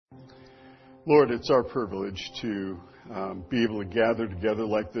Lord, it's our privilege to be able to gather together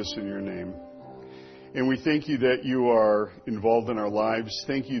like this in your name. And we thank you that you are involved in our lives.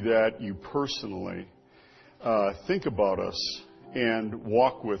 Thank you that you personally think about us and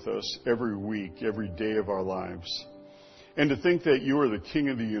walk with us every week, every day of our lives. And to think that you are the King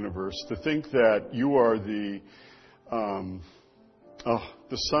of the universe, to think that you are the Son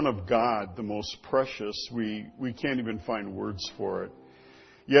of God, the most precious. We can't even find words for it.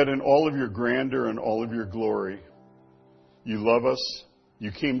 Yet in all of your grandeur and all of your glory, you love us,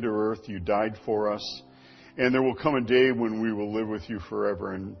 you came to earth, you died for us, and there will come a day when we will live with you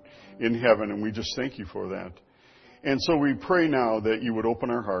forever in heaven, and we just thank you for that. And so we pray now that you would open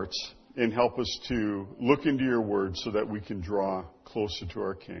our hearts and help us to look into your word so that we can draw closer to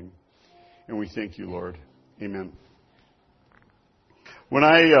our King. And we thank you, Lord. Amen. When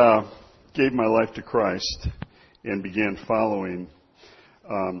I gave my life to Christ and began following,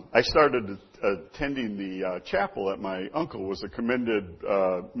 I started attending the chapel that my uncle was a commended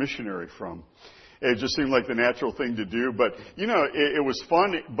missionary from. It just seemed like the natural thing to do. But, it was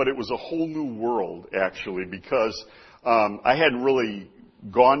fun, but it was a whole new world, actually, because I hadn't really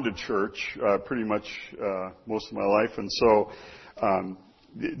gone to church pretty much most of my life. And so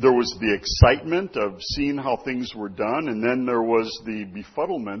there was the excitement of seeing how things were done, and then there was the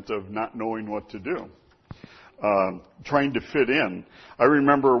befuddlement of not knowing what to do. Trying to fit in. I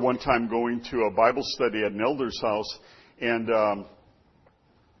remember one time going to a Bible study at an elder's house, and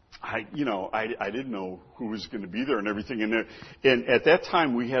I didn't know who was going to be there and everything. And at that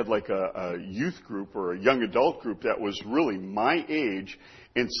time, we had like a youth group or a young adult group that was really my age,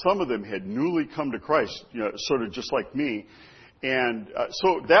 and some of them had newly come to Christ, sort of just like me. And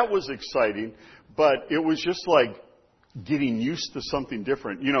so that was exciting, but it was just like getting used to something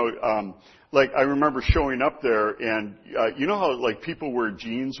different. Like I remember showing up there, and you know how like people wear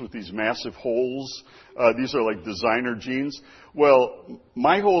jeans with these massive holes? These are like designer jeans. Well,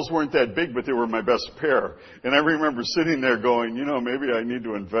 my holes weren't that big, but they were my best pair. And I remember sitting there going, maybe I need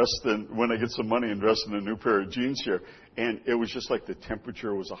to invest in, when I get some money, invest in a new pair of jeans here. And it was just like the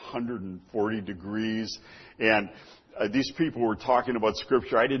temperature was 140 degrees, and these people were talking about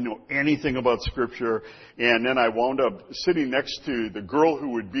Scripture. I didn't know anything about Scripture. And then I wound up sitting next to the girl who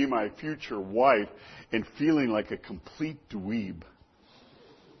would be my future wife and feeling like a complete dweeb.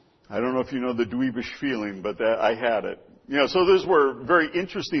 I don't know if you know the dweebish feeling, but I had it. So those were very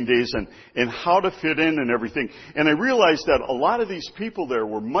interesting days and how to fit in and everything. And I realized that a lot of these people there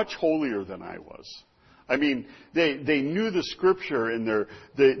were much holier than I was. I mean, they knew the Scripture, and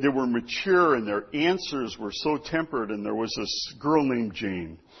they were mature, and their answers were so tempered. And there was this girl named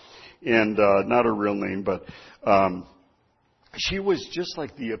Jane, and not her real name, but she was just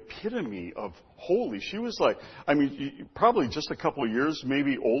like the epitome of holy. She was like, probably just a couple of years,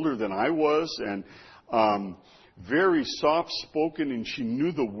 maybe older than I was, and very soft-spoken, and she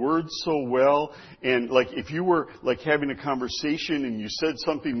knew the words so well. And like if you were like having a conversation and you said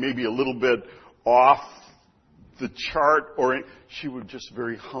something maybe a little bit off the chart, she would just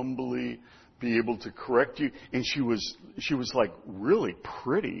very humbly be able to correct you. And she was like really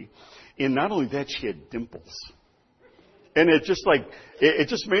pretty. And not only that, she had dimples. And it just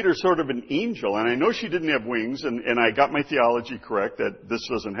made her sort of an angel. And I know she didn't have wings, and I got my theology correct that this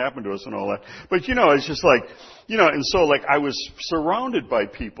doesn't happen to us and all that. But it's just like, and so like I was surrounded by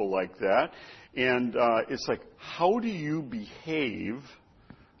people like that. And it's like, how do you behave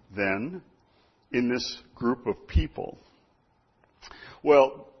then in this group of people?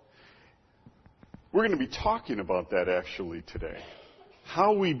 Well, we're going to be talking about that actually today.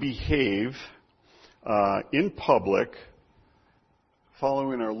 How we behave in public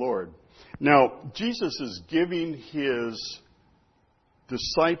following our Lord. Now, Jesus is giving his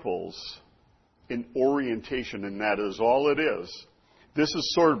disciples an orientation, and that is all it is. This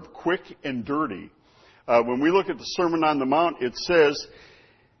is sort of quick and dirty. When we look at the Sermon on the Mount, it says,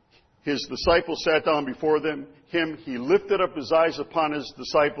 his disciples sat down before him. He lifted up his eyes upon his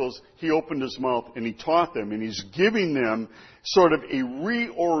disciples. He opened his mouth and he taught them. And he's giving them sort of a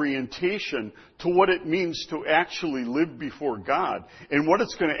reorientation to what it means to actually live before God and what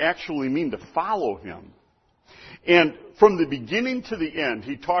it's going to actually mean to follow him. And from the beginning to the end,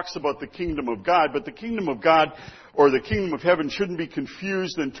 he talks about the kingdom of God. But the kingdom of God or the kingdom of heaven shouldn't be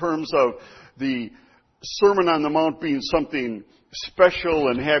confused in terms of the Sermon on the Mount being something special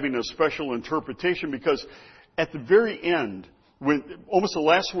and having a special interpretation, because at the very end, when almost the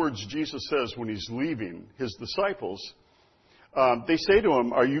last words Jesus says when he's leaving his disciples, they say to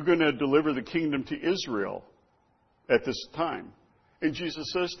him, "Are you going to deliver the kingdom to Israel at this time?" And Jesus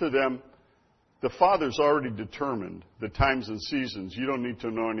says to them, The Father's already determined the times and seasons. You don't need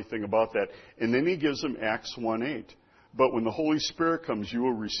to know anything about that. And then he gives them Acts 1:8. But when the Holy Spirit comes, you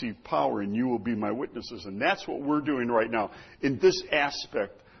will receive power and you will be my witnesses. And that's what we're doing right now in this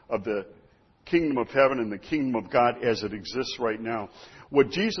aspect of the kingdom of heaven and the kingdom of God as it exists right now. What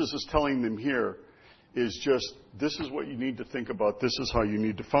Jesus is telling them here is just, this is what you need to think about. This is how you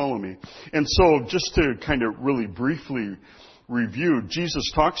need to follow me. And so just to kind of really briefly review,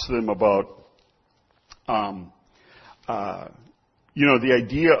 Jesus talks to them about the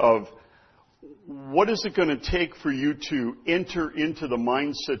idea of what is it going to take for you to enter into the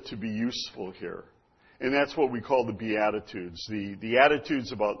mindset to be useful here? And that's what we call the Beatitudes, the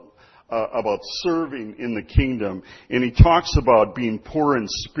attitudes about serving in the kingdom. And he talks about being poor in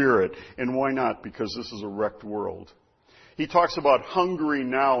spirit. And why not? Because this is a wrecked world. He talks about hungering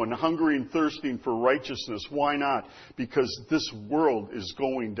now and hungering and thirsting for righteousness. Why not? Because this world is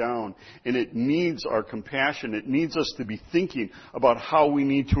going down and it needs our compassion. It needs us to be thinking about how we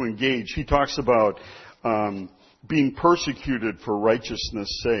need to engage. He talks about being persecuted for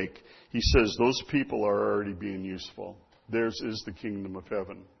righteousness' sake. He says those people are already being useful. Theirs is the kingdom of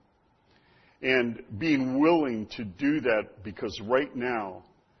heaven. And being willing to do that because right now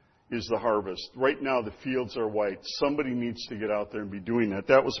is the harvest. Right now the fields are white. Somebody needs to get out there and be doing that.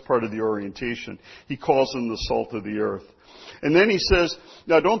 That was part of the orientation. He calls them the salt of the earth. And then he says,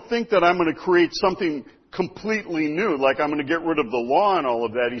 now don't think that I'm going to create something completely new, like I'm going to get rid of the law and all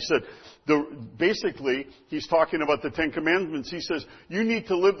of that. He said, basically, he's talking about the Ten Commandments. He says, you need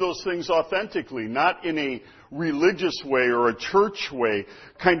to live those things authentically, not in a religious way or a church way,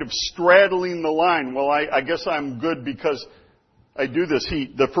 kind of straddling the line. Well, I guess I'm good because I do this.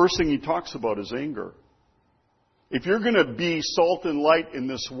 The first thing he talks about is anger. If you're going to be salt and light in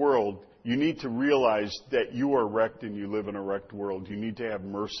this world, you need to realize that you are wrecked and you live in a wrecked world. You need to have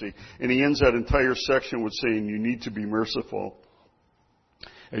mercy. And he ends that entire section with saying you need to be merciful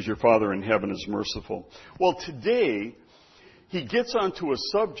as your Father in heaven is merciful. Well, today, he gets onto a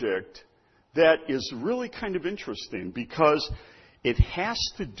subject that is really kind of interesting because it has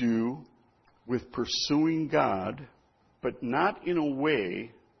to do with pursuing God, but not in a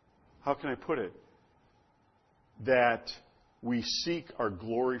way, how can I put it, that we seek our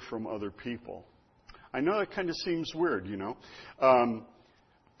glory from other people. I know that kind of seems weird,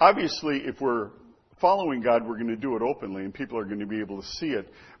 Obviously, if we're following God, we're going to do it openly and people are going to be able to see it.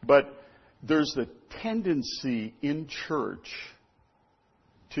 But there's the tendency in church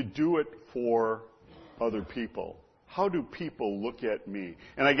to do it for other people. How do people look at me?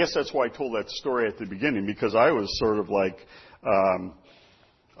 And I guess that's why I told that story at the beginning, because I was sort of like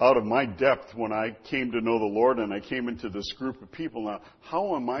out of my depth when I came to know the Lord and I came into this group of people. Now,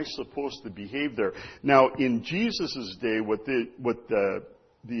 how am I supposed to behave there? Now, in Jesus' day, what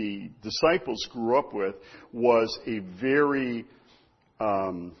the disciples grew up with was a very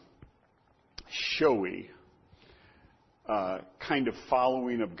showy kind of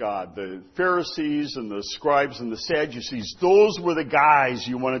following of God. The Pharisees and the scribes and the Sadducees, those were the guys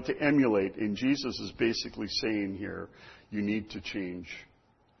you wanted to emulate. And Jesus is basically saying here, you need to change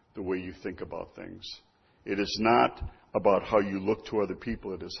the way you think about things. It is not about how you look to other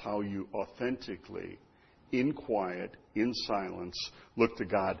people. It is how you authentically, in quiet, in silence, look to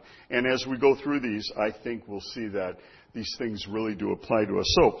God. And as we go through these, I think we'll see that these things really do apply to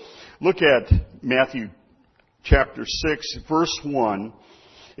us. So, look at Matthew chapter 6, verse 1.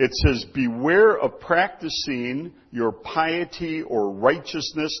 It says, beware of practicing your piety or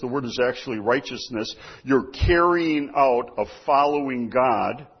righteousness. The word is actually righteousness. Your carrying out of following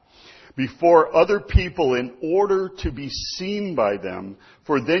God before other people in order to be seen by them,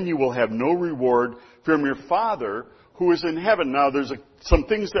 for then you will have no reward from your Father who is in heaven. Now, there's some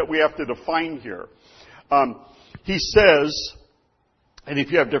things that we have to define here. He says, and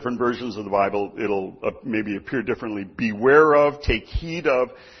if you have different versions of the Bible, it'll maybe appear differently. Beware of, take heed of.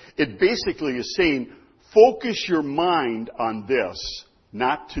 It basically is saying, focus your mind on this,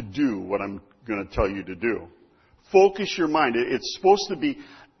 not to do what I'm going to tell you to do. Focus your mind. It's supposed to be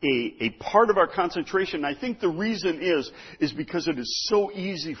a part of our concentration. I think the reason is because it is so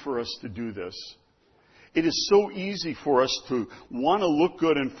easy for us to do this. It is so easy for us to want to look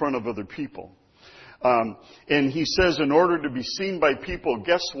good in front of other people. And he says, in order to be seen by people,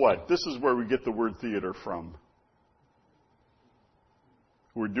 guess what? This is where we get the word theater from.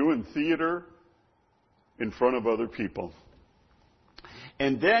 We're doing theater in front of other people.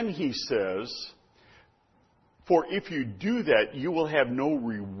 And then he says, for if you do that, you will have no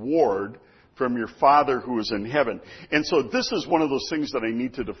reward from your Father who is in heaven. And so this is one of those things that I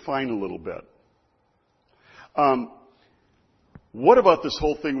need to define a little bit. what about this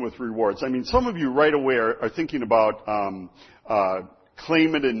whole thing with rewards? I mean, some of you right away are thinking about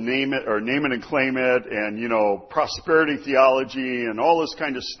claim it and name it, or name it and claim it, and, prosperity theology and all this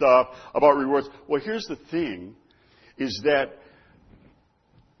kind of stuff about rewards. Well, here's the thing, is that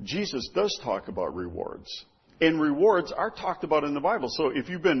Jesus does talk about rewards. And rewards are talked about in the Bible. So if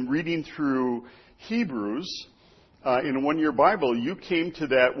you've been reading through Hebrews in a one-year Bible, you came to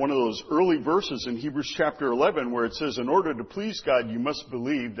that one of those early verses in Hebrews chapter 11 where it says, in order to please God, you must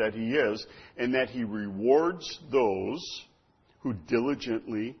believe that He is, and that He rewards those who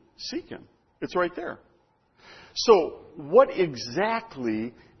diligently seek Him. It's right there. So what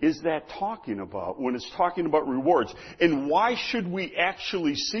exactly is that talking about when it's talking about rewards? And why should we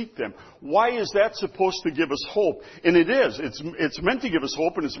actually seek them? Why is that supposed to give us hope? And it is. It's meant to give us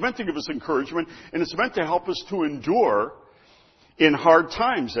hope, and it's meant to give us encouragement, and it's meant to help us to endure in hard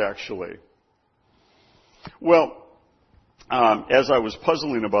times, actually. Well, as I was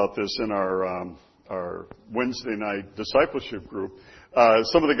puzzling about this in our Wednesday night discipleship group,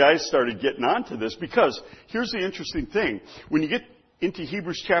 some of the guys started getting onto this, because here's the interesting thing. When you get into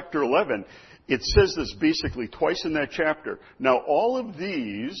Hebrews chapter 11, it says this basically twice in that chapter. Now, all of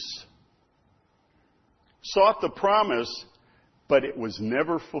these sought the promise, but it was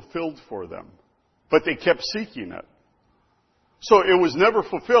never fulfilled for them. But they kept seeking it. So it was never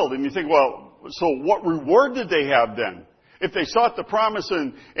fulfilled. And you think, well, so what reward did they have then? If they sought the promise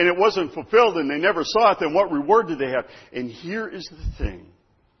and it wasn't fulfilled and they never saw it, then what reward did they have? And here is the thing.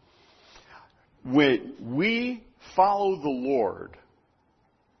 When we follow the Lord,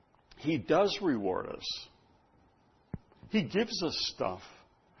 He does reward us. He gives us stuff.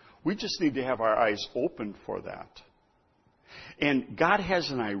 We just need to have our eyes open for that. And God has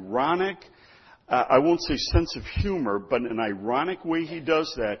an ironic, I won't say sense of humor, but an ironic way He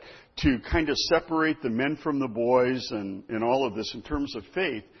does that to kind of separate the men from the boys and all of this in terms of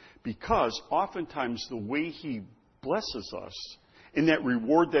faith, because oftentimes the way He blesses us and that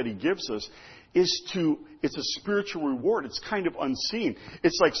reward that He gives us it's a spiritual reward. It's kind of unseen.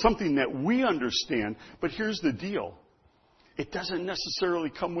 It's like something that we understand, but here's the deal. It doesn't necessarily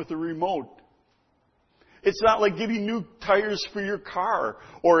come with a remote. It's not like getting new tires for your car,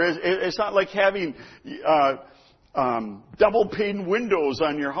 or it's not like having double pane windows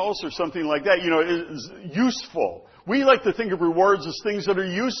on your house or something like that. It's useful. We like to think of rewards as things that are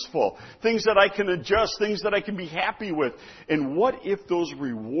useful, things that I can adjust, things that I can be happy with. And what if those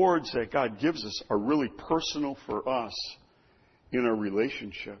rewards that God gives us are really personal for us in our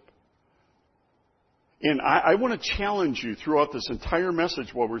relationship? And I want to challenge you throughout this entire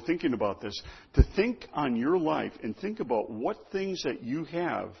message while we're thinking about this, to think on your life and think about what things that you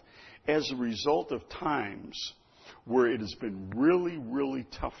have as a result of times where it has been really, really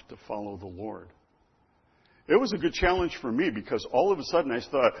tough to follow the Lord. It was a good challenge for me, because all of a sudden I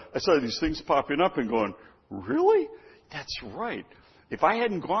saw these things popping up and going, really? That's right. If I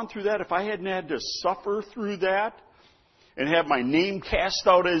hadn't gone through that, if I hadn't had to suffer through that and have my name cast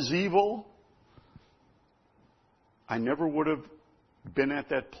out as evil, I never would have been at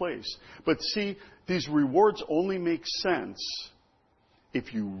that place. But see, these rewards only make sense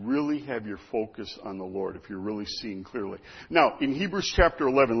if you really have your focus on the Lord, if you're really seeing clearly. Now, in Hebrews chapter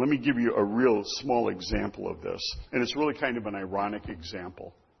 11, let me give you a real small example of this. And it's really kind of an ironic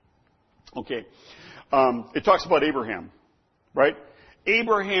example. Okay. It talks about Abraham, right?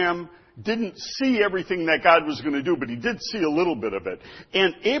 Abraham didn't see everything that God was going to do, but he did see a little bit of it.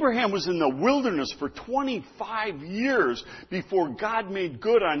 And Abraham was in the wilderness for 25 years before God made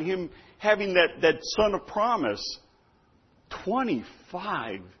good on him having that son of promise.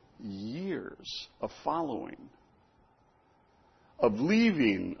 25 years of following, of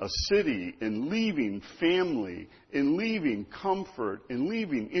leaving a city and leaving family and leaving comfort and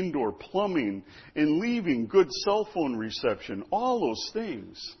leaving indoor plumbing and leaving good cell phone reception, all those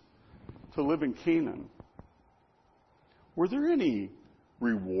things, to live in Canaan. Were there any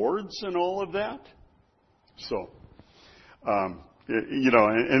rewards in all of that? So, and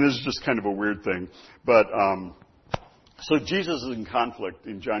it's just kind of a weird thing, but so Jesus is in conflict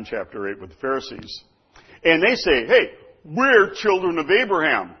in John chapter 8 with the Pharisees. And they say, hey, we're children of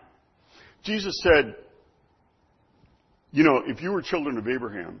Abraham. Jesus said, if you were children of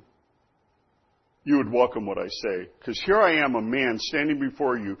Abraham, you would welcome what I say. Because here I am, a man standing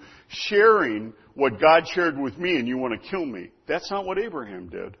before you, sharing what God shared with me, and you want to kill me. That's not what Abraham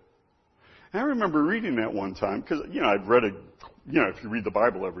did. And I remember reading that one time, because, I've read it. If you read the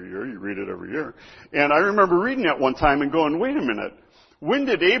Bible every year, you read it every year. And I remember reading that one time and going, wait a minute. When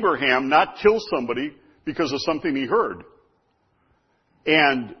did Abraham not kill somebody because of something he heard?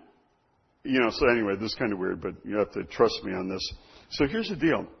 And So anyway, this is kind of weird, but you have to trust me on this. So here's the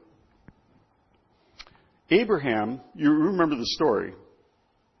deal. Abraham, you remember the story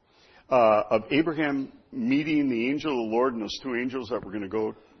of Abraham meeting the angel of the Lord and those two angels that were going to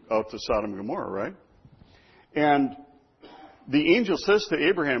go out to Sodom and Gomorrah, right? And the angel says to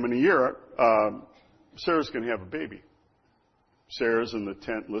Abraham, in a year, Sarah's going to have a baby. Sarah's in the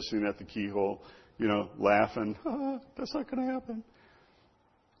tent listening at the keyhole, laughing. That's not going to happen.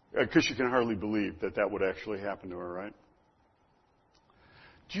 Because she can hardly believe that would actually happen to her, right?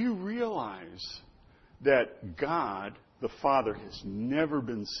 Do you realize that God, the Father, has never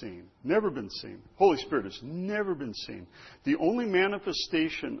been seen? Never been seen. Holy Spirit has never been seen. The only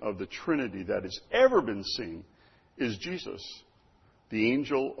manifestation of the Trinity that has ever been seen is Jesus, the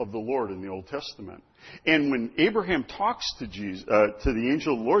angel of the Lord in the Old Testament. And when Abraham talks to the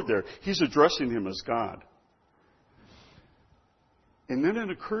angel of the Lord there, he's addressing him as God. And then it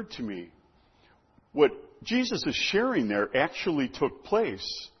occurred to me, what Jesus is sharing there actually took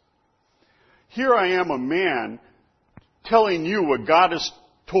place. Here I am, a man, telling you what God has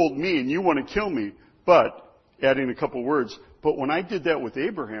told me, and you want to kill me, but, adding a couple words, but when I did that with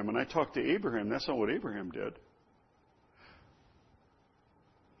Abraham, and I talked to Abraham, that's not what Abraham did.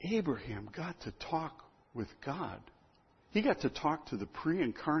 Abraham got to talk with God. He got to talk to the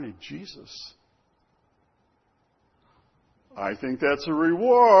pre-incarnate Jesus. I think that's a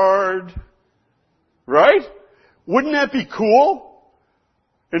reward. Right? Wouldn't that be cool?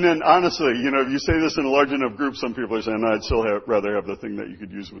 And then honestly, if you say this in a large enough group, some people are saying, I'd still rather have the thing that you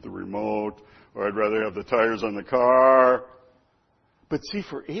could use with the remote, or I'd rather have the tires on the car. But see,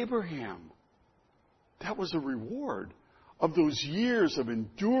 for Abraham, that was a reward of those years of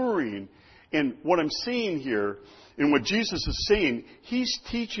enduring. And what I'm seeing here, and what Jesus is saying, he's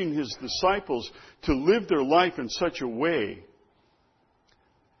teaching his disciples to live their life in such a way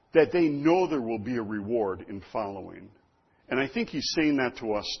that they know there will be a reward in following. And I think he's saying that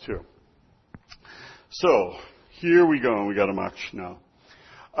to us too. So, here we go, and we got a much now.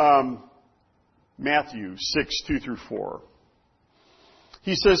 Matthew 6:2-4.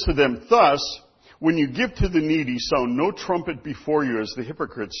 He says to them, "Thus, when you give to the needy, sound no trumpet before you as the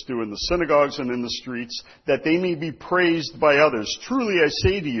hypocrites do in the synagogues and in the streets, that they may be praised by others. Truly I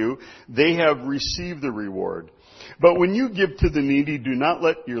say to you, they have received the reward. But when you give to the needy, do not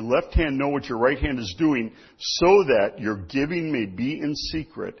let your left hand know what your right hand is doing, so that your giving may be in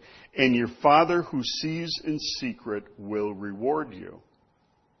secret, and your Father who sees in secret will reward you."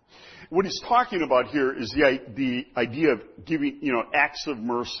 What he's talking about here is the idea of giving, acts of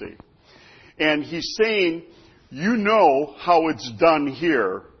mercy. And he's saying, you know how it's done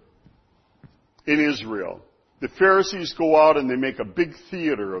here in Israel. The Pharisees go out and they make a big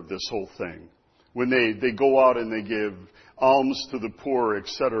theater of this whole thing. When they go out and they give alms to the poor,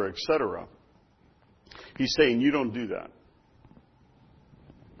 etc., etc. He's saying, you don't do that.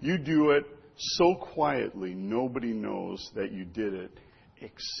 You do it so quietly, nobody knows that you did it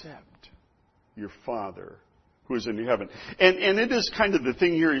except your Father who is in heaven. And it is kind of the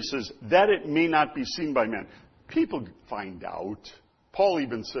thing here, he says, that it may not be seen by men. People find out. Paul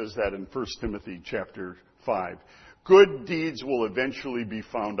even says that in 1 Timothy chapter 5. Good deeds will eventually be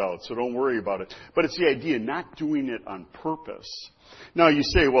found out, so don't worry about it. But it's the idea of not doing it on purpose. Now you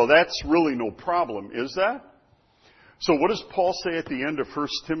say, well, that's really no problem, is that? So what does Paul say at the end of 1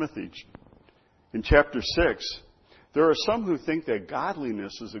 Timothy in chapter 6? There are some who think that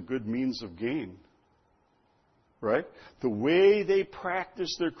godliness is a good means of gain. Right? The way they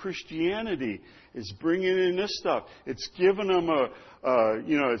practice their Christianity is bringing in this stuff. It's given them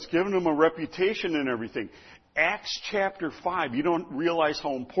a reputation and everything. Acts chapter 5, you don't realize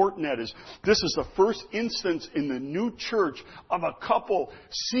how important that is. This is the first instance in the new church of a couple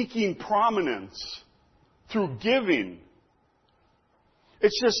seeking prominence through giving.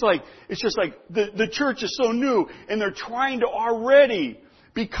 It's just like the church is so new and they're trying to already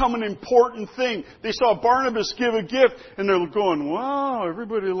become an important thing. They saw Barnabas give a gift and they're going, wow,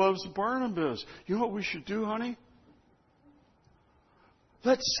 everybody loves Barnabas. You know what we should do, honey?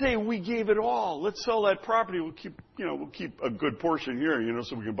 Let's say we gave it all. Let's sell that property. We'll keep a good portion here,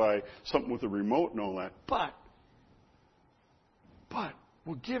 so we can buy something with a remote and all that. But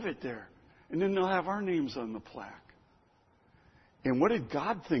we'll give it there. And then they'll have our names on the plaque. And what did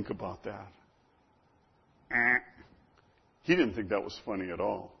God think about that? He didn't think that was funny at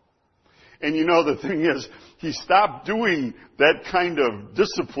all. And the thing is, he stopped doing that kind of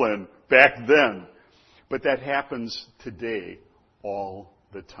discipline back then. But that happens today all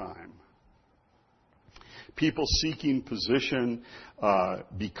the time. People seeking position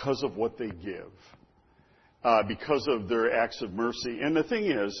because of what they give. because of their acts of mercy. And the thing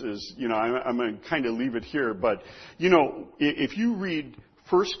is, I'm going to kind of leave it here, but, if you read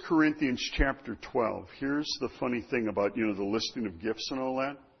 1 Corinthians chapter 12, here's the funny thing about, the listing of gifts and all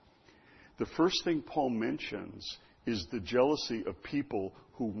that. The first thing Paul mentions is the jealousy of people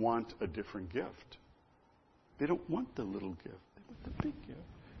who want a different gift. They don't want the little gift. They want the big gift.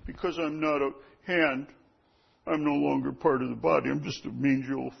 Because I'm not a hand, I'm no longer part of the body. I'm just a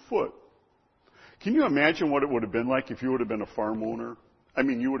mangy old foot. Can you imagine what it would have been like if you would have been a farm owner? I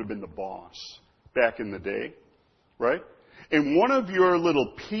mean, you would have been the boss back in the day, right? And one of your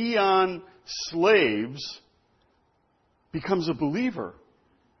little peon slaves becomes a believer.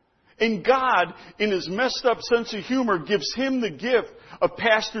 And God, in His messed up sense of humor, gives him the gift of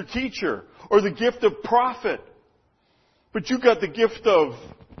pastor-teacher or the gift of prophet. But you got the gift of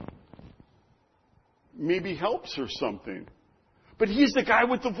maybe helps or something. But he's the guy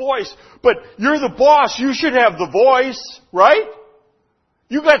with the voice. But you're the boss. You should have the voice, right?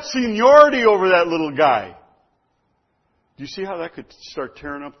 You got seniority over that little guy. Do you see how that could start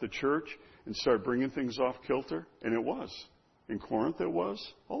tearing up the church and start bringing things off kilter? And it was. In Corinth it was.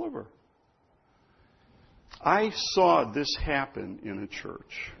 All over. I saw this happen in a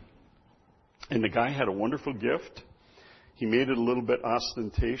church. And the guy had a wonderful gift. He made it a little bit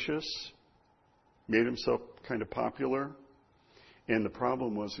ostentatious. Made himself kind of popular. And the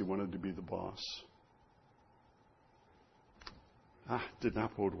problem was he wanted to be the boss. Did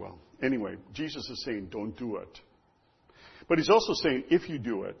not bode well. Anyway, Jesus is saying, don't do it. But He's also saying, if you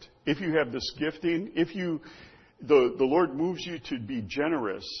do it, if you have this gifting, if the Lord moves you to be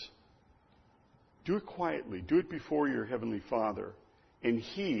generous, do it quietly. Do it before your Heavenly Father. And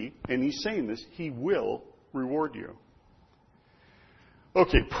He's saying this, He will reward you.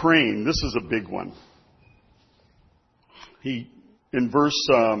 Okay, praying. This is a big one. In verse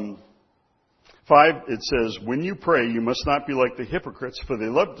 5, it says, when you pray, you must not be like the hypocrites, for they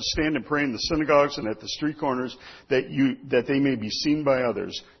love to stand and pray in the synagogues and at the street corners, that they may be seen by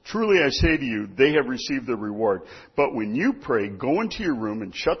others. Truly I say to you, they have received their reward. But when you pray, go into your room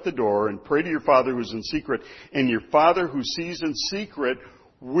and shut the door and pray to your Father who is in secret, and your Father who sees in secret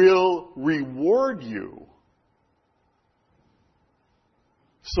will reward you.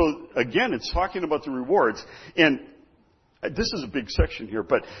 So again, it's talking about the rewards. And this is a big section here,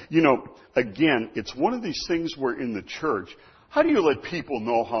 but, again, it's one of these things where in the church, how do you let people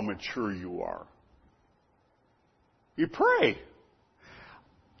know how mature you are? You pray.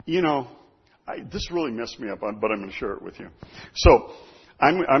 This really messed me up, but I'm going to share it with you. So,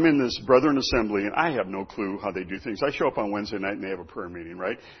 I'm in this Brethren Assembly, and I have no clue how they do things. I show up on Wednesday night, and they have a prayer meeting,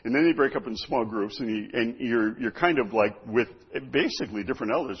 right? And then they break up in small groups, and you're kind of like with basically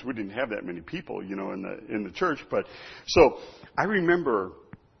different elders. We didn't have that many people, in the church. But so I remember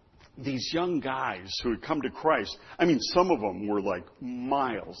these young guys who had come to Christ. I mean, some of them were like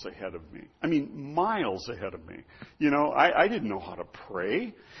miles ahead of me. I didn't know how to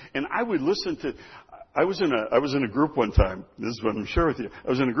pray, and I would listen to. I was in a group one time. This is what I'm sharing with you. I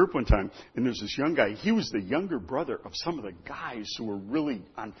was in a group one time, and there's this young guy. He was the younger brother of some of the guys who were really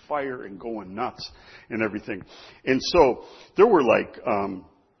on fire and going nuts and everything. And so there were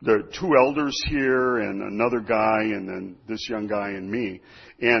there are two elders here and another guy, and then this young guy and me.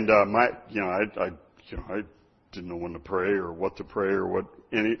 And I didn't know when to pray or what to pray or what.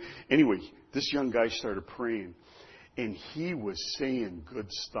 Anyway, this young guy started praying, and he was saying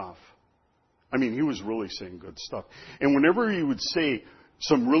good stuff. I mean, he was really saying good stuff. And whenever he would say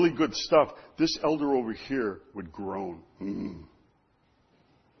some really good stuff, this elder over here would groan.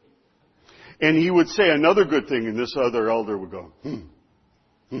 And he would say another good thing, and this other elder would go,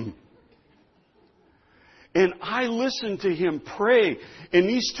 And I listened to him pray, and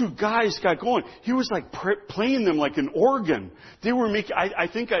these two guys got going. He was like playing them like an organ. They were making, I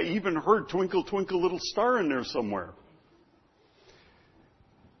think I even heard Twinkle, Twinkle, Little Star in there somewhere.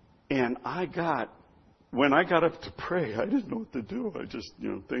 And when I got up to pray, I didn't know what to do. I just,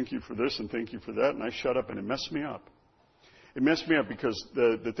 thank you for this and thank you for that. And I shut up, and it messed me up. It messed me up because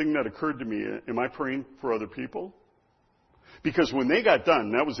the thing that occurred to me, am I praying for other people? Because when they got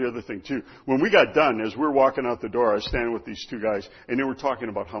done, that was the other thing too. When we got done, as we were walking out the door, I was standing with these two guys, and they were talking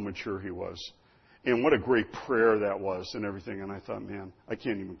about how mature he was. And what a great prayer that was and everything. And I thought, man, I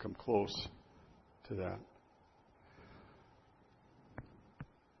can't even come close to that.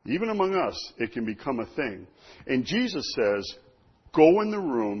 Even among us, it can become a thing. And Jesus says, go in the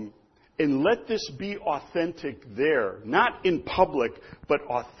room and let this be authentic there. Not in public, but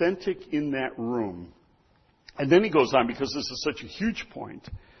authentic in that room. And then he goes on, because this is such a huge point.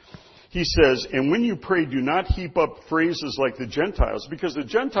 He says, and when you pray, do not heap up phrases like the Gentiles, because the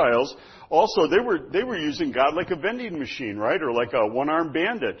Gentiles also, they were using God like a vending machine, right? Or like a one-armed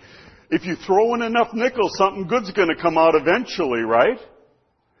bandit. If you throw in enough nickels, something good's going to come out eventually, right?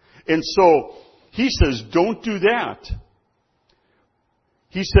 And so, he says, don't do that.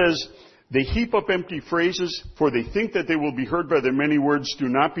 He says, they heap up empty phrases, for they think that they will be heard by their many words. Do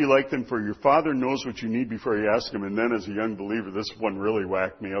not be like them, for your Father knows what you need before you ask Him. And then as a young believer, this one really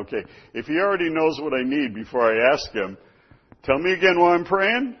whacked me. Okay, if He already knows what I need before I ask Him, tell me again while I'm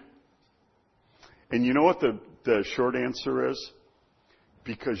praying. And you know what the short answer is?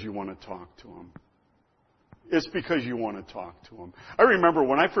 Because you want to talk to Him. It's because you want to talk to Him. I remember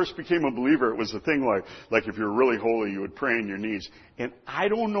when I first became a believer, it was a thing like if you're really holy, you would pray on your knees. And I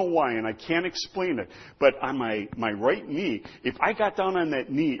don't know why, and I can't explain it, but on my right knee, if I got down on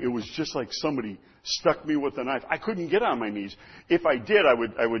that knee, it was just like somebody stuck me with a knife. I couldn't get on my knees. If I did,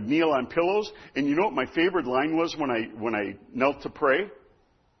 I would kneel on pillows. And you know what my favorite line was when I knelt to pray?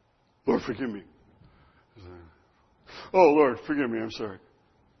 Lord, forgive me. Oh, Lord, forgive me, I'm sorry.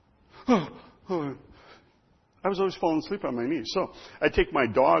 Oh. I was always falling asleep on my knees. So I take my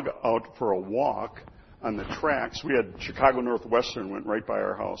dog out for a walk on the tracks. We had Chicago Northwestern went right by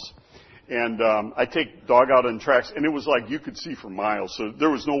our house. And I take dog out on tracks, and it was like you could see for miles. So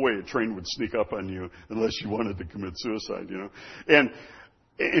there was no way a train would sneak up on you unless you wanted to commit suicide, you know. And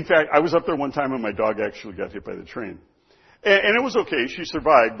in fact, I was up there one time, and my dog actually got hit by the train. And it was okay. She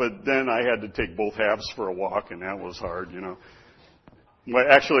survived, but then I had to take both halves for a walk, and that was hard, you know. Well,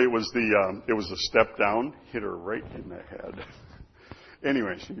 actually, it was a step down, hit her right in the head.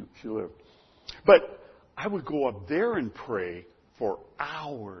 Anyway, she lived. But I would go up there and pray for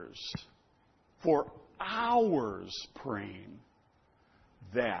hours praying.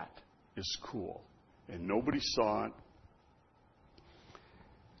 That is cool. And nobody saw it.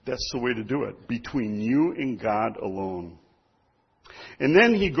 That's the way to do it. Between you and God alone. And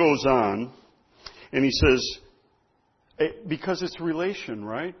then he goes on and he says, because it's relation,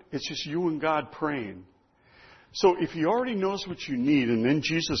 right? It's just you and God praying. So if He already knows what you need, and then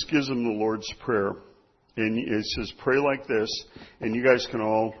Jesus gives them the Lord's Prayer, and it says, pray like this, and you guys can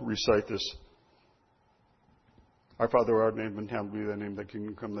all recite this. Our Father, who art in heaven, hallowed be thy name, thy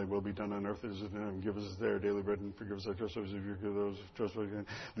kingdom come, thy will be done on earth as it is in heaven. Give us our daily bread, and forgive us our trespasses, if you forgive those who trespass against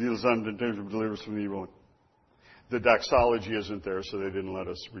us. Lead us not into temptation, but deliver us from the evil one. The doxology isn't there, so they didn't let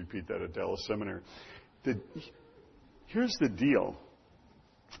us repeat that at Dallas Seminary. Here's the deal.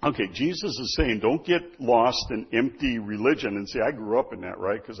 Okay, Jesus is saying, don't get lost in empty religion. And see, I grew up in that,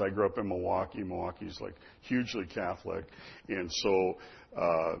 right? Because I grew up in Milwaukee. Milwaukee's like hugely Catholic. And so,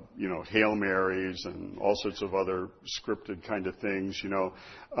 Hail Marys and all sorts of other scripted kind of things, you know.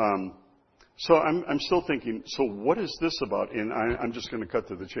 So I'm still thinking, so what is this about? And I'm just going to cut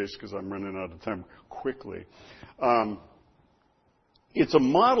to the chase because I'm running out of time quickly. It's a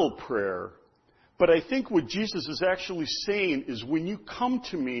model prayer. But I think what Jesus is actually saying is when you come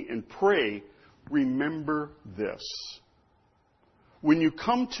to me and pray, remember this. When you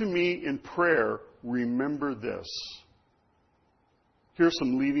come to me in prayer, remember this. Here's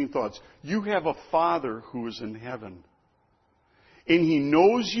some leading thoughts. You have a Father who is in heaven. And He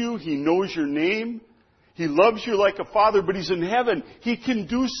knows you. He knows your name. He loves you like a father, but He's in heaven. He can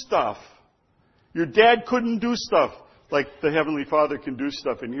do stuff. Your dad couldn't do stuff like the Heavenly Father can do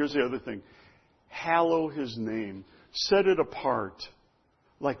stuff. And here's the other thing. Hallow His name. Set it apart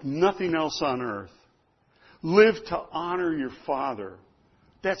like nothing else on earth. Live to honor your Father.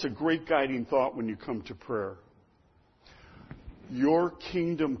 That's a great guiding thought when you come to prayer. Your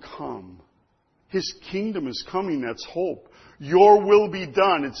kingdom come. His kingdom is coming. That's hope. Your will be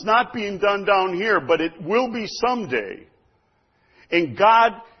done. It's not being done down here, but it will be someday. And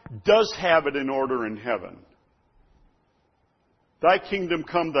God does have it in order in heaven. Thy kingdom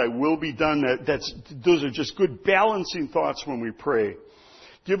come, thy will be done. Those are just good balancing thoughts when we pray.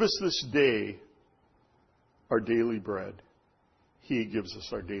 Give us this day our daily bread. He gives us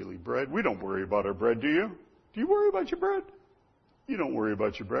our daily bread. We don't worry about our bread, do you? Do you worry about your bread? You don't worry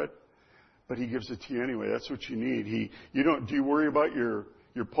about your bread. But He gives it to you anyway. That's what you need. Do you worry about your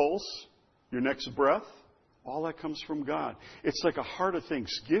pulse, your next breath? All that comes from God. It's like a heart of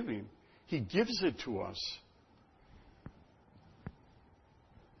thanksgiving. He gives it to us.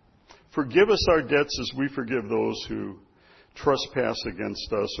 Forgive us our debts as we forgive those who trespass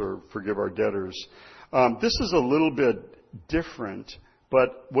against us, or forgive our debtors. This is a little bit different,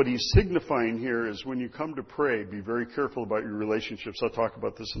 but what he's signifying here is when you come to pray, be very careful about your relationships. I'll talk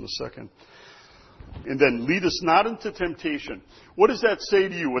about this in a second. And then lead us not into temptation. What does that say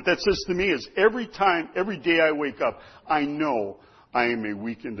to you? What that says to me is every day I wake up, I know I am a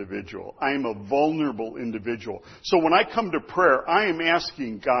weak individual. I am a vulnerable individual. So when I come to prayer, I am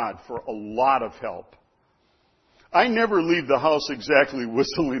asking God for a lot of help. I never leave the house exactly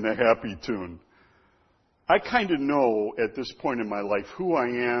whistling a happy tune. I kind of know at this point in my life who I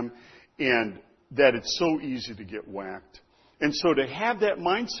am and that it's so easy to get whacked. And so to have that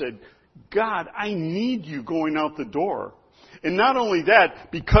mindset, God, I need you going out the door. And not only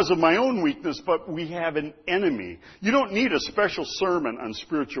that, because of my own weakness, but we have an enemy. You don't need a special sermon on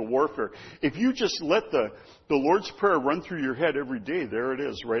spiritual warfare. If you just let the Lord's Prayer run through your head every day, there it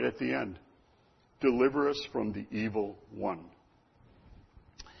is, right at the end. Deliver us from the evil one.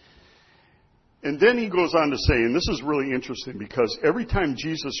 And then he goes on to say, and this is really interesting because every time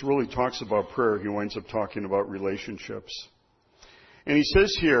Jesus really talks about prayer, he winds up talking about relationships. And he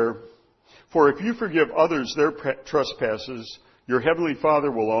says here, for if you forgive others their trespasses, your heavenly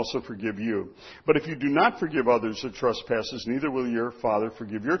Father will also forgive you. But if you do not forgive others their trespasses, neither will your Father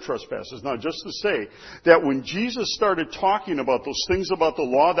forgive your trespasses. Now, just to say that when Jesus started talking about those things about the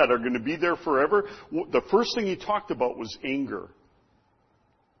law that are going to be there forever, the first thing he talked about was anger.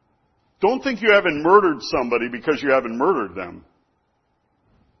 Don't think you haven't murdered somebody because you haven't murdered them.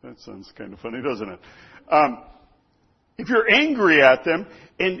 That sounds kind of funny, doesn't it? If you're angry at them,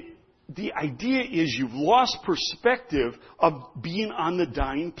 and the idea is you've lost perspective of being on the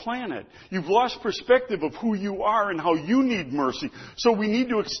dying planet. You've lost perspective of who you are and how you need mercy. So we need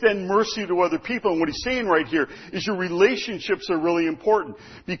to extend mercy to other people. And what he's saying right here is your relationships are really important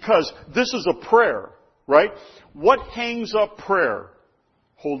because this is a prayer, right? What hangs up prayer?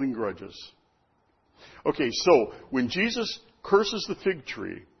 Holding grudges. Okay, so when Jesus curses the fig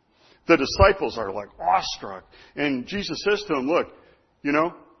tree, the disciples are like awestruck. And Jesus says to them, look,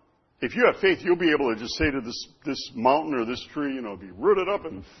 if you have faith, you'll be able to just say to this mountain or this tree, be rooted up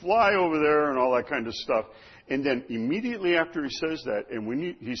and fly over there and all that kind of stuff. And then immediately after he says that,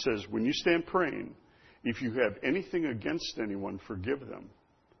 and he says, when you stand praying, if you have anything against anyone, forgive them.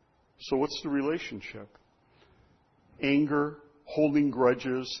 So what's the relationship? Anger, holding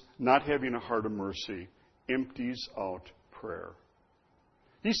grudges, not having a heart of mercy, empties out prayer.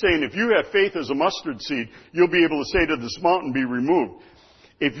 He's saying if you have faith as a mustard seed, you'll be able to say to this mountain, be removed.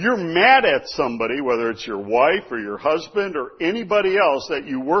 If you're mad at somebody, whether it's your wife or your husband or anybody else that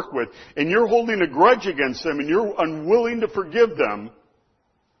you work with, and you're holding a grudge against them and you're unwilling to forgive them,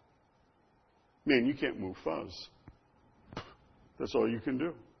 man, you can't move fuzz. That's all you can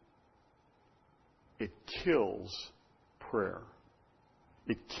do. It kills prayer.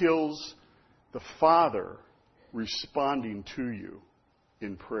 It kills the Father responding to you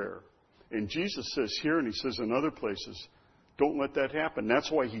in prayer. And Jesus says here, and he says in other places, don't let that happen.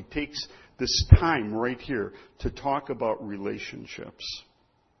 That's why he takes this time right here to talk about relationships.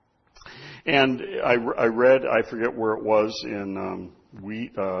 And I read, I forget where it was in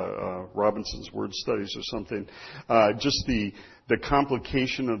Robinson's Word Studies or something, just the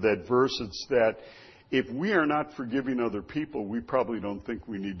complication of that verse. It's that if we are not forgiving other people, we probably don't think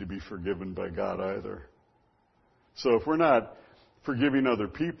we need to be forgiven by God either. So if we're not forgiving other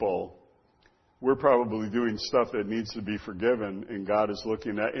people, we're probably doing stuff that needs to be forgiven, and God is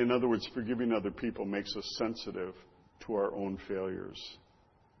looking at. In other words, forgiving other people makes us sensitive to our own failures.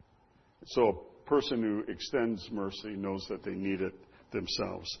 So a person who extends mercy knows that they need it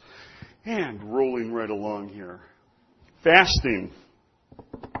themselves. And rolling right along here. Fasting.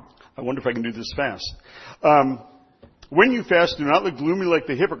 I wonder if I can do this fast. When you fast, do not look gloomy like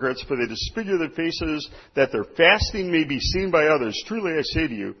the hypocrites, for they disfigure their faces, that their fasting may be seen by others. Truly I say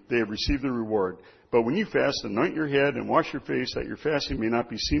to you, they have received their reward. But when you fast, anoint your head and wash your face, that your fasting may not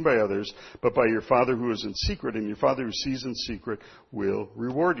be seen by others, but by your Father who is in secret, and your Father who sees in secret will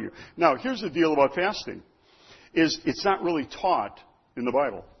reward you. Now, here's the deal about fasting, is it's not really taught in the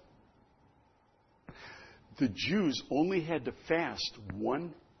Bible. The Jews only had to fast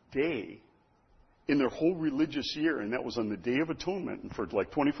one day in their whole religious year, and that was on the Day of Atonement and for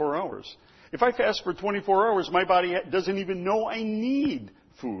like 24 hours. If I fast for 24 hours, my body doesn't even know I need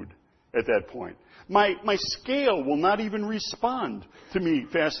food at that point. My scale will not even respond to me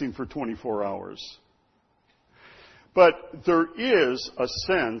fasting for 24 hours. But there is a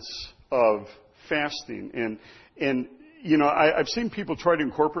sense of fasting, and I've seen people try to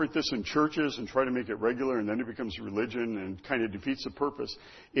incorporate this in churches and try to make it regular, and then it becomes religion and kind of defeats the purpose.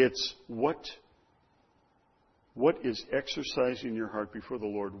 It's what is exercising your heart before the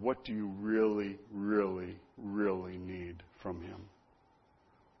Lord? What do you really, really, really need from Him?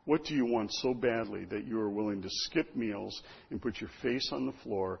 What do you want so badly that you are willing to skip meals and put your face on the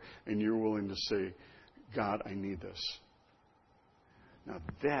floor and you're willing to say, God, I need this? Now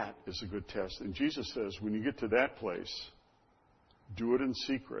that is a good test. And Jesus says, when you get to that place, do it in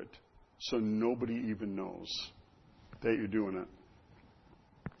secret so nobody even knows that you're doing it.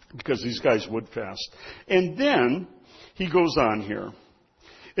 Because these guys would fast. And then he goes on here.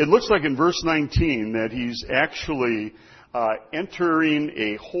 It looks like in verse 19 that he's actually entering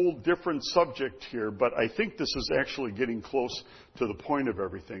a whole different subject here, but I think this is actually getting close to the point of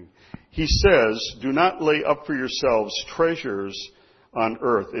everything. He says, do not lay up for yourselves treasures on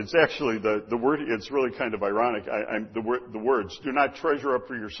earth. It's actually the word, it's really kind of ironic. The words, do not treasure up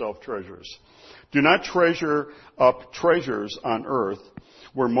for yourself treasures. Do not treasure up treasures on earth,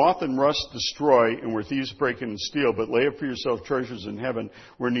 where moth and rust destroy and where thieves break in and steal, but lay up for yourself treasures in heaven,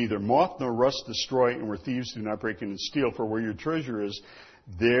 where neither moth nor rust destroy and where thieves do not break in and steal. For where your treasure is,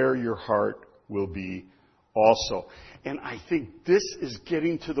 there your heart will be also. And I think this is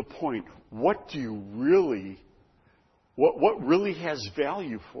getting to the point. What do you really, what really has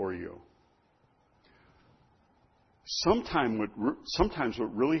value for you? Sometimes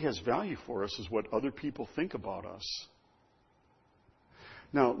what really has value for us is what other people think about us.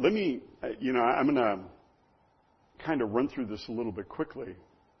 Now, let me, I'm going to kind of run through this a little bit quickly.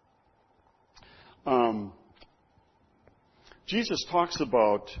 Jesus talks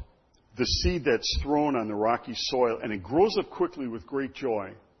about the seed that's thrown on the rocky soil, and it grows up quickly with great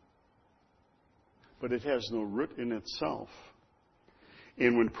joy. But it has no root in itself.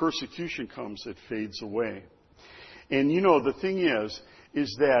 And when persecution comes, it fades away. And the thing is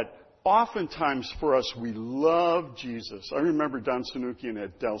that oftentimes for us, we love Jesus. I remember Don Sanukian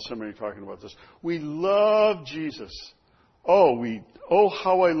at Dallas Seminary talking about this. We love Jesus. Oh,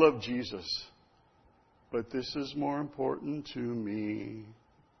 how I love Jesus. But this is more important to me.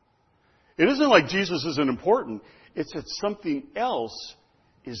 It isn't like Jesus isn't important. It's that something else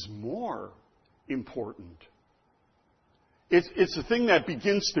is more important. It's a thing that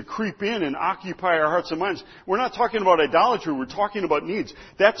begins to creep in and occupy our hearts and minds. We're not talking about idolatry. We're talking about needs.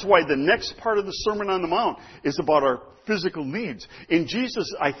 That's why the next part of the Sermon on the Mount is about our physical needs. And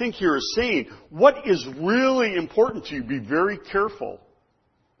Jesus, I think here, is saying, what is really important to you? Be very careful.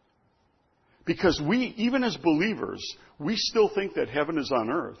 Because we, even as believers, we still think that heaven is on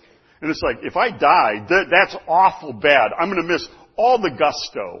earth. And it's like, if I die, that's awful bad. I'm going to miss all the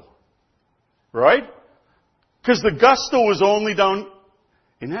gusto. Right? Because the gusto is only down,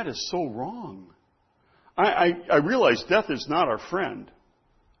 and that is so wrong. I realize death is not our friend.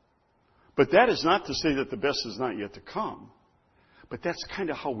 But that is not to say that the best is not yet to come. But that's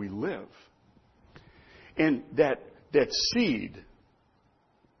kind of how we live. And that seed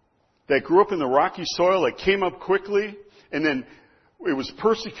that grew up in the rocky soil, that came up quickly, and then it was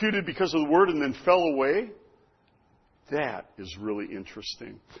persecuted because of the word and then fell away, that is really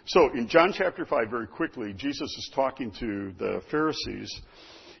interesting. So in John chapter 5, very quickly, Jesus is talking to the Pharisees,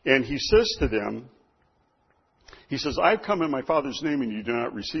 and he says to them, he says, I've come in my Father's name and you do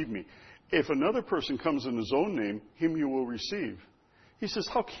not receive me. If another person comes in his own name, him you will receive. He says,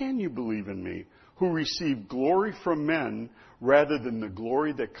 how can you believe in me, who receive glory from men rather than the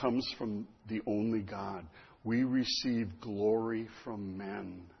glory that comes from the only God? We receive glory from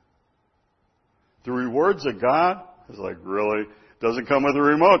men. The rewards of God, it's like, really? Doesn't come with a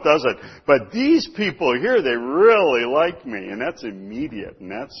remote, does it? But these people here, they really like me. And that's immediate.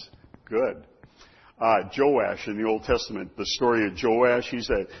 And that's good. Joash in the Old Testament, the story of Joash, he's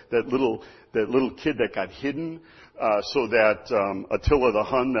that little kid that got hidden, so that, Attila the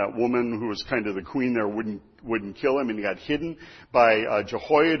Hun, that woman who was kind of the queen there, wouldn't kill him, and he got hidden by,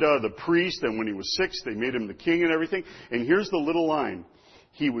 Jehoiada, the priest, and when he was 6, they made him the king and everything. And here's the little line.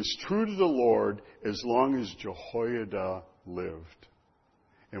 He was true to the Lord as long as Jehoiada lived.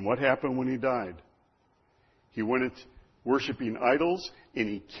 And what happened when he died? He went worshiping idols, and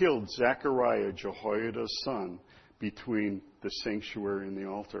he killed Zechariah, Jehoiada's son, between the sanctuary and the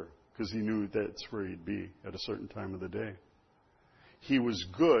altar, because he knew that's where he'd be at a certain time of the day. He was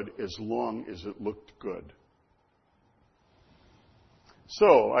good as long as it looked good.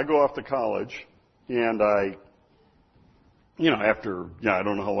 So I go off to college, and after, I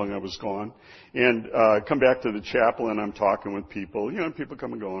don't know how long I was gone, and come back to the chapel, and I'm talking with people, and people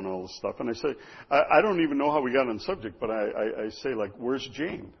come and go and all this stuff. And I say, I don't even know how we got on the subject, but I say, like, where's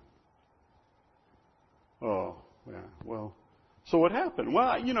Jane? Oh, yeah, well, so what happened?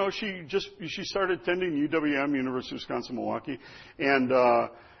 Well, she started attending UWM, University of Wisconsin-Milwaukee, and,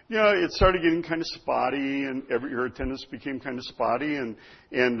 it started getting kind of spotty, and her attendance became kind of spotty, and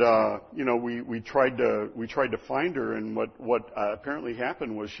we tried to find her, and what apparently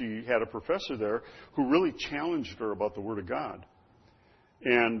happened was she had a professor there who really challenged her about the Word of God,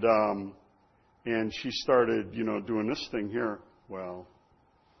 and she started, doing this thing here. Well,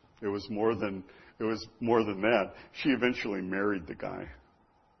 it was more than it was more than that. She eventually married the guy.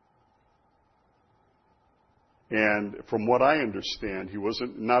 And from what I understand, he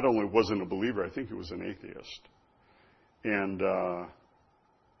not only wasn't a believer, I think he was an atheist. And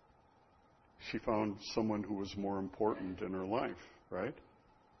she found someone who was more important in her life, right?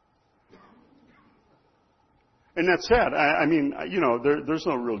 And that's sad. I mean, there's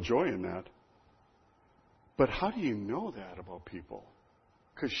no real joy in that. But how do you know that about people?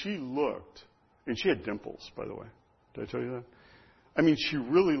 Because she looked, and she had dimples, by the way. Did I tell you that? I mean, she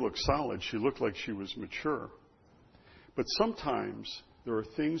really looked solid. She looked like she was mature. But sometimes there are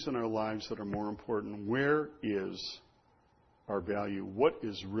things in our lives that are more important. Where is our value? What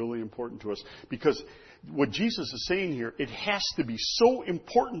is really important to us? Because what Jesus is saying here, it has to be so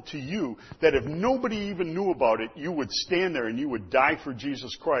important to you that if nobody even knew about it, you would stand there and you would die for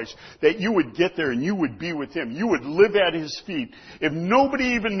Jesus Christ. That you would get there and you would be with Him. You would live at His feet. If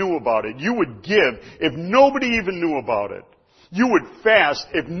nobody even knew about it, you would give. If nobody even knew about it, you would fast.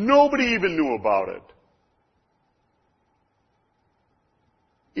 If nobody even knew about it.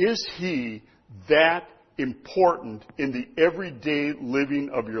 Is He that important in the everyday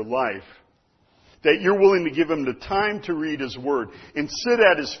living of your life that you're willing to give Him the time to read His Word and sit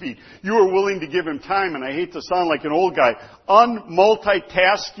at His feet? You are willing to give Him time, and I hate to sound like an old guy,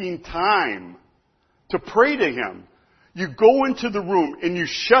 unmultitasking time to pray to Him. You go into the room and you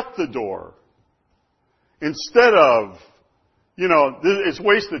shut the door instead of, it's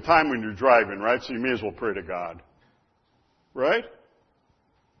wasted time when you're driving, right? So you may as well pray to God. Right?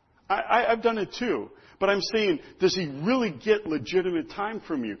 I've done it too. But I'm saying, does He really get legitimate time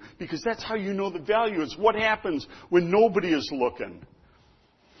from you? Because that's how you know the value. It's what happens when nobody is looking.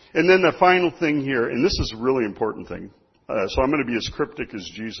 And then the final thing here, and this is a really important thing. So I'm going to be as cryptic as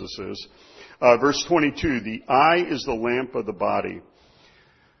Jesus is. Verse 22, the eye is the lamp of the body.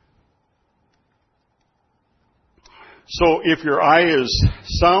 So if your eye is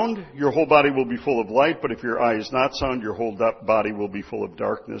sound, your whole body will be full of light. But if your eye is not sound, your whole body will be full of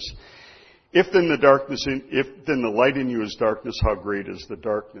darkness. If then the light in you is darkness, how great is the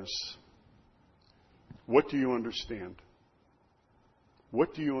darkness? What do you understand?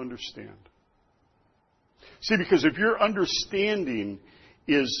 What do you understand? See, because if your understanding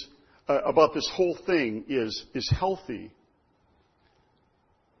is about this whole thing is healthy,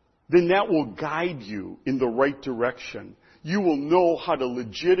 then that will guide you in the right direction. You will know how to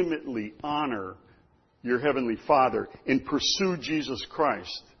legitimately honor your Heavenly Father and pursue Jesus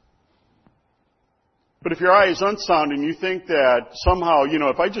Christ. But if your eye is unsound and you think that somehow,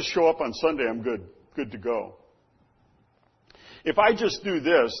 if I just show up on Sunday, I'm good to go. If I just do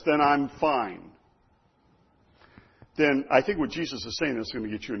this, then I'm fine. Then I think what Jesus is saying is going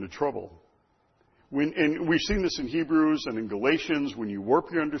to get you into trouble. And we've seen this in Hebrews and in Galatians. When you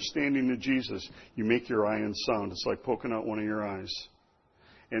warp your understanding to Jesus, you make your eye unsound. It's like poking out one of your eyes.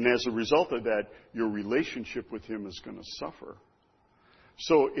 And as a result of that, your relationship with Him is going to suffer.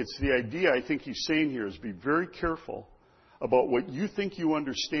 So it's the idea I think He's saying here is be very careful about what you think you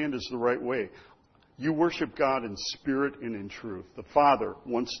understand is the right way. You worship God in spirit and in truth. The Father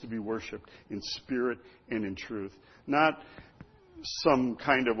wants to be worshipped in spirit and in truth. Not some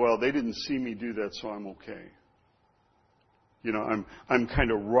kind of, they didn't see me do that, so I'm okay. I'm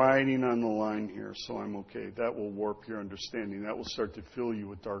kind of riding on the line here, so I'm okay. That will warp your understanding. That will start to fill you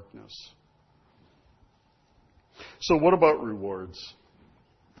with darkness. So what about rewards?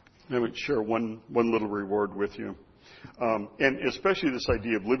 Let me share one little reward with you. And especially this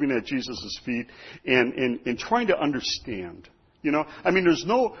idea of living at Jesus' feet and trying to understand.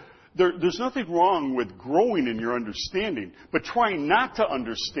 There's nothing wrong with growing in your understanding, but trying not to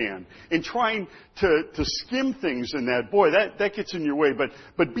understand and trying to skim things in that gets in your way.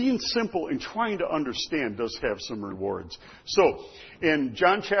 But being simple and trying to understand does have some rewards. So, in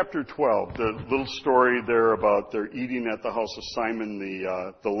John chapter 12, the little story there about they're eating at the house of Simon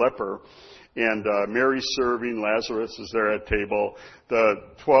the leper, and Mary's serving, Lazarus is there at table. The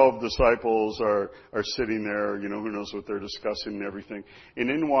 12 disciples are sitting there, who knows what they're discussing and everything. And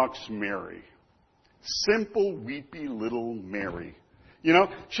in walks Mary. Simple, weepy little Mary.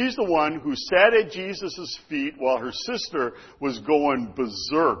 She's the one who sat at Jesus' feet while her sister was going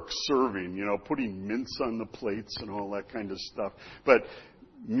berserk serving, putting mints on the plates and all that kind of stuff. But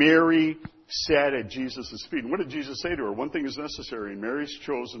Mary sat at Jesus' feet. And what did Jesus say to her? One thing is necessary, and Mary's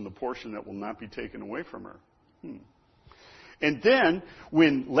chosen the portion that will not be taken away from her. And then,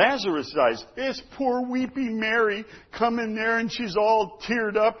 when Lazarus dies, this poor weepy Mary come in there and she's all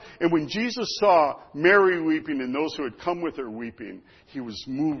teared up. And when Jesus saw Mary weeping and those who had come with her weeping, He was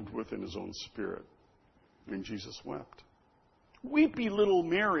moved within His own spirit. And Jesus wept. Weepy little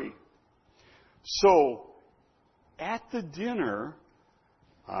Mary. So, at the dinner,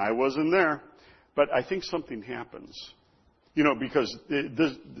 I wasn't there, but I think something happens. Because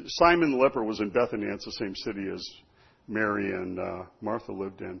Simon the leper was in Bethany. It's the same city as Mary and Martha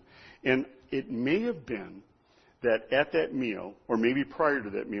lived in. And it may have been that at that meal, or maybe prior to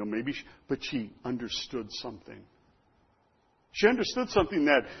that meal, but she understood something. She understood something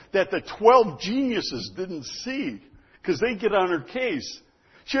that the 12 geniuses didn't see, because they get on her case.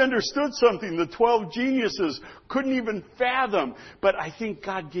 She understood something the 12 geniuses couldn't even fathom. But I think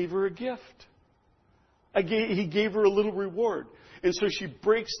God gave her a gift. He gave her a little reward. And so she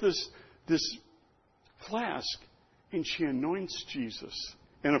breaks this flask and she anoints Jesus.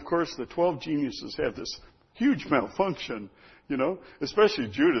 And of course, the 12 geniuses have this huge malfunction, especially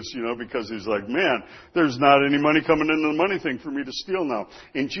Judas, because he's like, man, there's not any money coming into the money thing for me to steal now.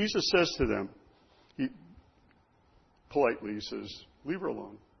 And Jesus says to them, politely, he says, leave her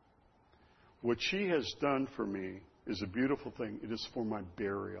alone. What she has done for me is a beautiful thing. It is for my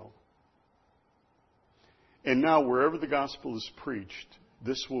burial. And now, wherever the gospel is preached,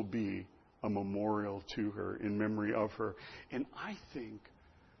 this will be a memorial to her, in memory of her. And I think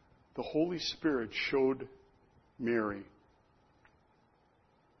the Holy Spirit showed Mary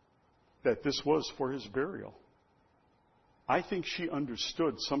that this was for his burial. I think she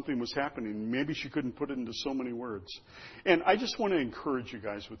understood something was happening. Maybe she couldn't put it into so many words. And I just want to encourage you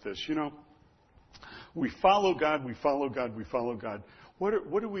guys with this. We follow God, we follow God, we follow God.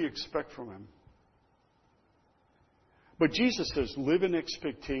 What do we expect from him? But Jesus says, live in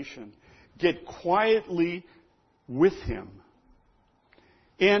expectation. Get quietly with him.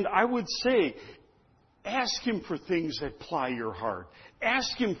 And I would say, ask him for things that ply your heart.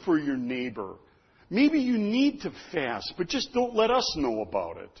 Ask him for your neighbor. Maybe you need to fast, but just don't let us know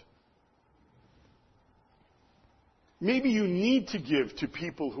about it. Maybe you need to give to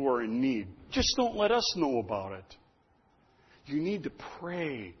people who are in need. Just don't let us know about it. You need to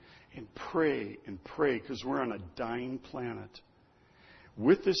pray and pray and pray, because we're on a dying planet,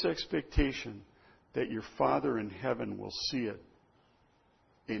 with this expectation that your Father in heaven will see it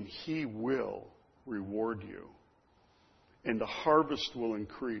and he will reward you. And the harvest will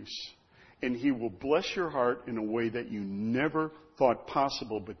increase. And he will bless your heart in a way that you never thought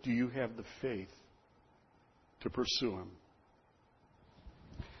possible. But do you have the faith to pursue him?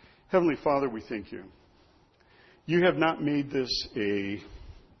 Heavenly Father, we thank you. You have not made this a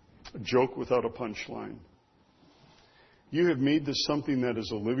joke without a punchline. You have made this something that is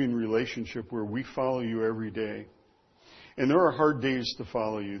a living relationship where we follow you every day. And there are hard days to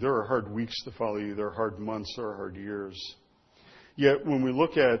follow you. There are hard weeks to follow you. There are hard months. There are hard years. Yet when we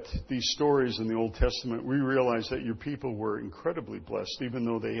look at these stories in the Old Testament, we realize that your people were incredibly blessed, even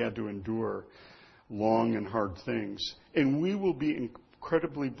though they had to endure long and hard things. And we will be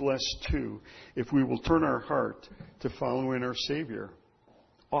incredibly blessed too if we will turn our heart to following our Savior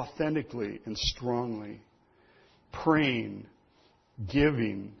authentically and strongly, praying,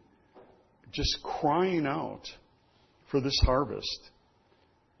 giving, just crying out for this harvest,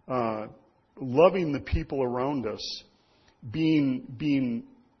 loving the people around us, being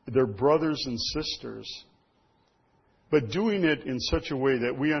their brothers and sisters, but doing it in such a way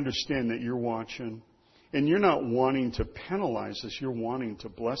that we understand that you're watching. And you're not wanting to penalize us. You're wanting to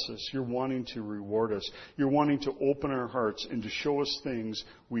bless us. You're wanting to reward us. You're wanting to open our hearts and to show us things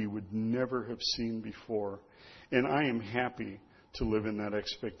we would never have seen before. And I am happy to live in that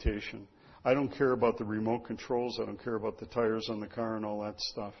expectation. I don't care about the remote controls. I don't care about the tires on the car and all that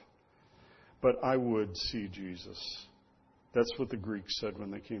stuff. But I would see Jesus. That's what the Greeks said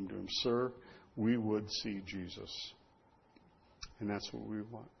when they came to him. Sir, we would see Jesus. And that's what we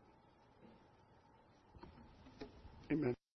want. Amen.